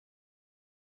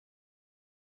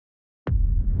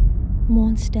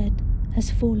Mornstead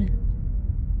has fallen,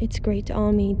 its great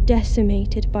army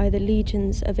decimated by the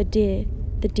legions of Adir,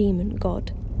 the demon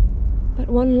god. But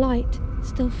one light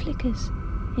still flickers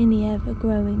in the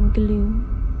ever-growing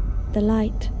gloom, the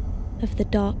light of the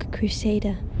Dark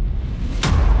Crusader.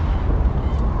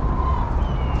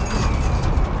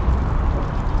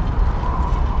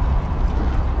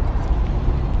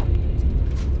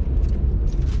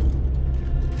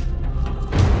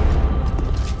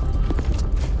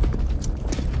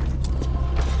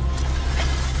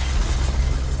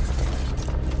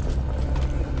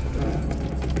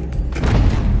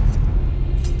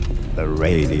 The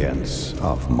radiance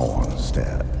of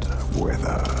Mornstead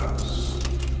withers.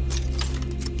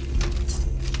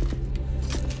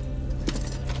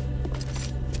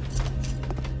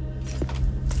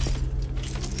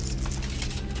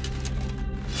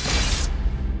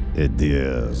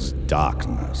 Adir's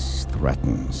darkness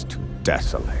threatens to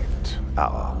desolate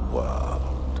our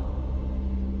world.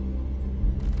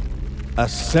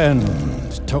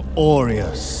 Ascend to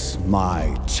Aureus,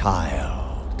 my child.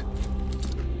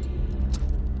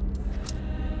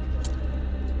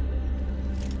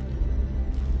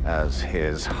 As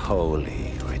his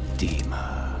holy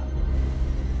redeemer.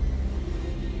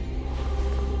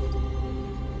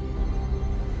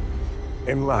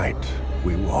 In light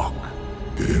we walk.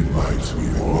 In light we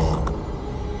walk.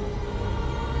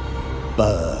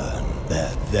 Burn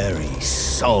their very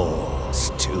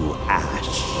souls to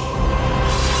ash.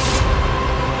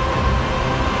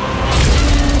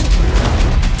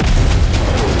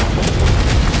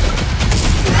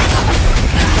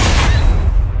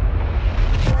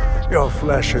 Your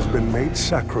flesh has been made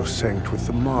sacrosanct with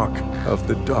the mark of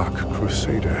the Dark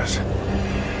Crusaders.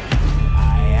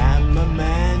 I am a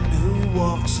man who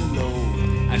walks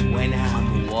alone, and when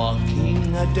I'm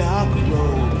walking a dark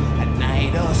road, at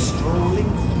night or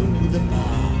strolling through the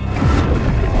park.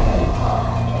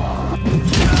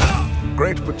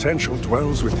 Great potential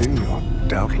dwells within you,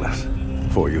 doubtless,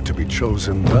 for you to be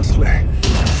chosen thusly.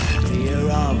 Fear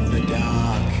of the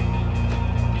dark.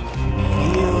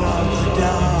 Fear of the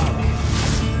dark.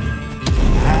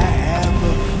 I have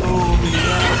a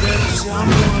phobia that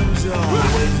someone's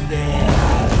always there.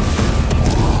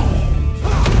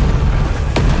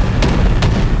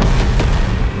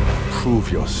 Prove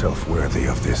yourself worthy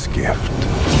of this gift.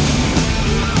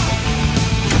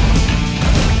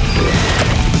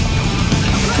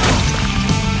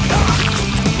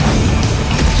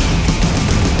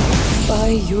 By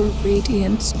your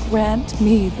radiance, grant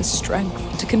me the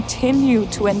strength to continue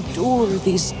to endure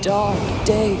these dark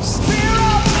days.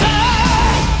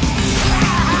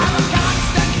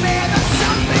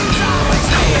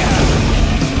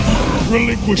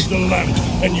 Relinquish the lamp,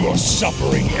 and your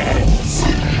suffering ends.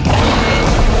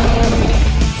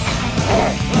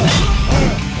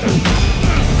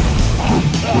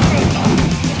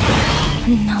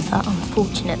 Another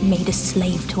unfortunate made a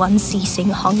slave to unceasing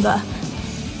hunger.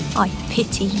 I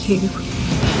pity you.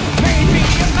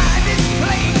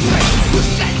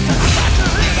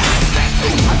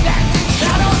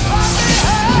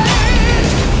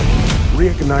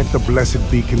 Reignite the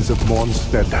blessed beacons of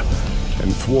Mornstead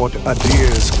and thwart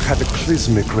Adir's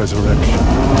cataclysmic resurrection.